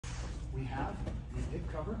We have the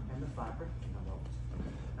hip cover and the thigh grip,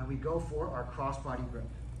 and we go for our crossbody grip.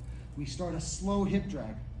 We start a slow hip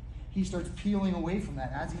drag. He starts peeling away from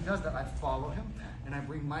that. As he does that, I follow him, and I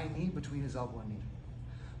bring my knee between his elbow and knee.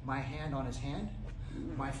 My hand on his hand,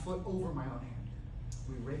 my foot over my own hand.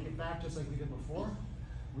 We rake it back just like we did before.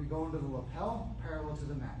 We go into the lapel, parallel to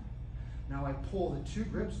the mat. Now I pull the two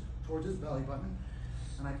grips towards his belly button,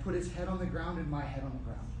 and I put his head on the ground and my head on the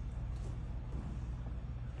ground.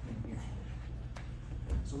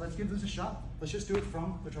 So let's give this a shot. Let's just do it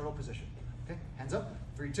from the turtle position. Okay, hands up,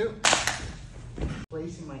 3, 2.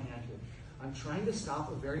 Placing my hand here. I'm trying to stop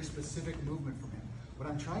a very specific movement from him. What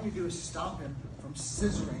I'm trying to do is stop him from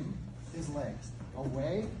scissoring his legs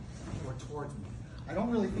away or towards me. I don't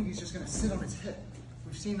really think he's just gonna sit on his hip.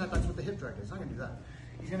 We've seen that that's what the hip drag is. He's not gonna do that.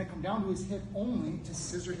 He's gonna come down to his hip only to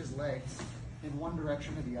scissor his legs in one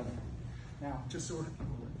direction or the other. Now, just so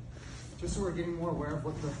we're getting more aware of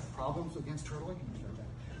what the problems against turtling,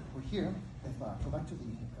 we're here. If go back to the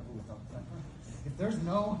hip cover without thigh pry. If there's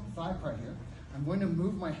no thigh pry here, I'm going to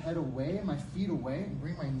move my head away and my feet away and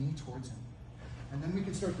bring my knee towards him. And then we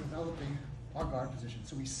can start developing our guard position.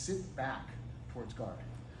 So we sit back towards guard.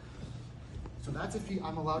 So that's if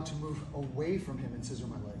I'm allowed to move away from him and scissor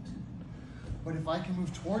my legs. But if I can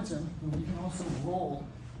move towards him, then we can also roll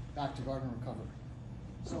back to guard and recover.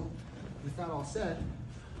 So with that all said,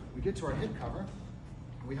 we get to our hip cover,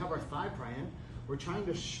 we have our thigh pry in. We're trying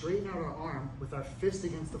to straighten out our arm with our fist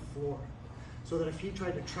against the floor, so that if he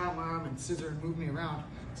tried to trap my arm and scissor and move me around,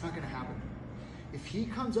 it's not gonna happen. If he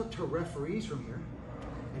comes up to referees from here,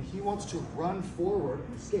 and he wants to run forward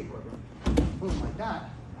and escape, boom, like that,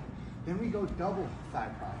 then we go double thigh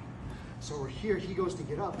pry. So we're here, he goes to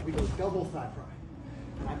get up, we go double thigh pry.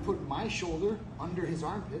 And I put my shoulder under his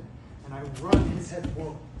armpit, and I run his head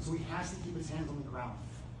forward, so he has to keep his hands on the ground.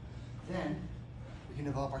 Then we can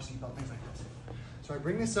develop our seatbelt, things like this. So I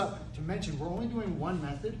bring this up to mention we're only doing one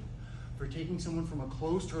method for taking someone from a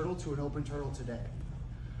closed turtle to an open turtle today.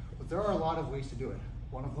 But there are a lot of ways to do it.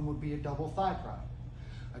 One of them would be a double thigh pry.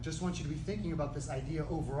 I just want you to be thinking about this idea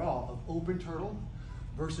overall of open turtle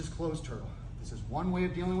versus closed turtle. This is one way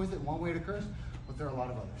of dealing with it, one way it occurs, but there are a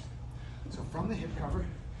lot of others. So from the hip cover,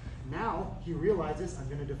 now he realizes I'm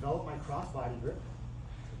gonna develop my crossbody grip,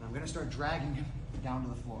 and I'm gonna start dragging him down to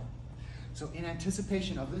the floor. So in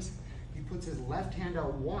anticipation of this, he puts his left hand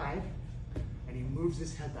out wide and he moves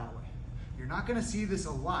his head that way. You're not gonna see this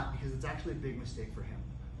a lot because it's actually a big mistake for him.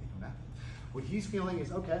 What he's feeling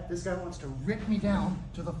is, okay, this guy wants to rip me down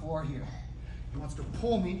to the floor here. He wants to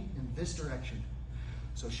pull me in this direction.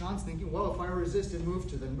 So Sean's thinking, well, if I resist and move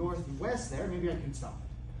to the northwest there, maybe I can stop.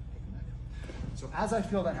 So as I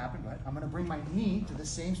feel that happen, right, I'm gonna bring my knee to the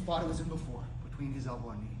same spot it was in before, between his elbow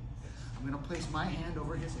and knee. I'm gonna place my hand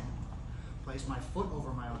over his hand, place my foot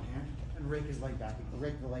over my own hand, and rake his leg back,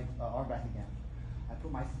 rake the arm back again. I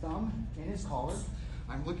put my thumb in his collar.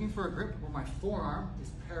 I'm looking for a grip where my forearm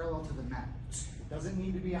is parallel to the mat. It doesn't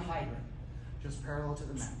need to be a high grip, just parallel to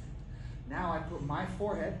the mat. Now I put my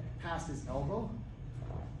forehead past his elbow,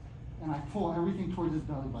 and I pull everything towards his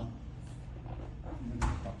belly button.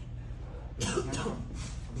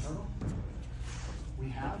 We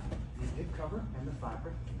have the hip cover and the thigh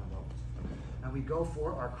grip, and we go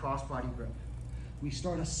for our crossbody grip. We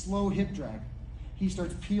start a slow hip drag. He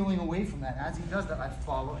starts peeling away from that. As he does that, I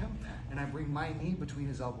follow him, and I bring my knee between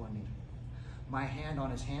his elbow and knee. My hand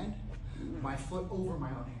on his hand, my foot over my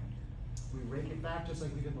own hand. We rake it back just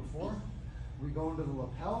like we did before. We go into the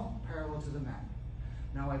lapel, parallel to the mat.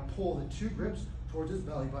 Now I pull the two grips towards his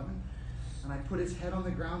belly button, and I put his head on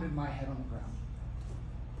the ground and my head on the ground.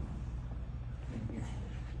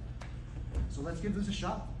 So let's give this a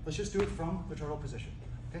shot. Let's just do it from the turtle position.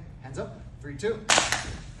 Okay, hands up, 3, 2.